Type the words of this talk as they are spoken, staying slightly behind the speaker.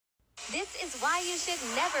This is why you should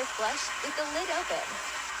never flush with the lid open.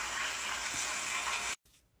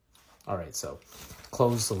 All right, so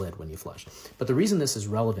close the lid when you flush. But the reason this is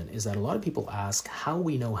relevant is that a lot of people ask how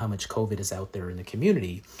we know how much COVID is out there in the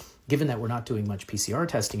community, given that we're not doing much PCR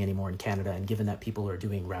testing anymore in Canada, and given that people are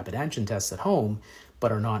doing rapid antigen tests at home,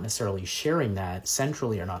 but are not necessarily sharing that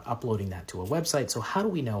centrally or not uploading that to a website. So how do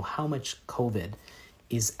we know how much COVID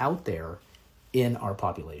is out there in our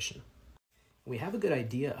population? We have a good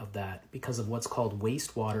idea of that because of what's called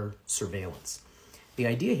wastewater surveillance. The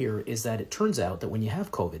idea here is that it turns out that when you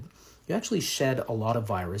have COVID, you actually shed a lot of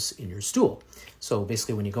virus in your stool. So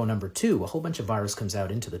basically when you go number 2, a whole bunch of virus comes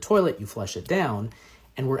out into the toilet, you flush it down,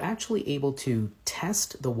 and we're actually able to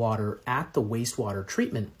test the water at the wastewater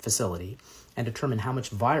treatment facility and determine how much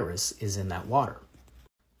virus is in that water.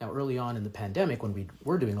 Now, early on in the pandemic, when we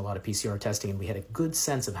were doing a lot of PCR testing and we had a good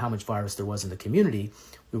sense of how much virus there was in the community,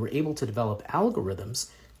 we were able to develop algorithms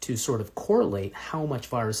to sort of correlate how much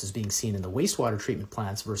virus is being seen in the wastewater treatment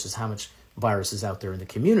plants versus how much virus is out there in the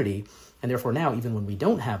community. And therefore now, even when we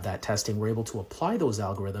don't have that testing, we're able to apply those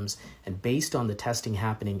algorithms, and based on the testing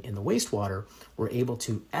happening in the wastewater, we're able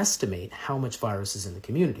to estimate how much virus is in the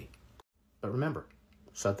community. But remember,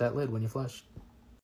 shut that lid when you flush.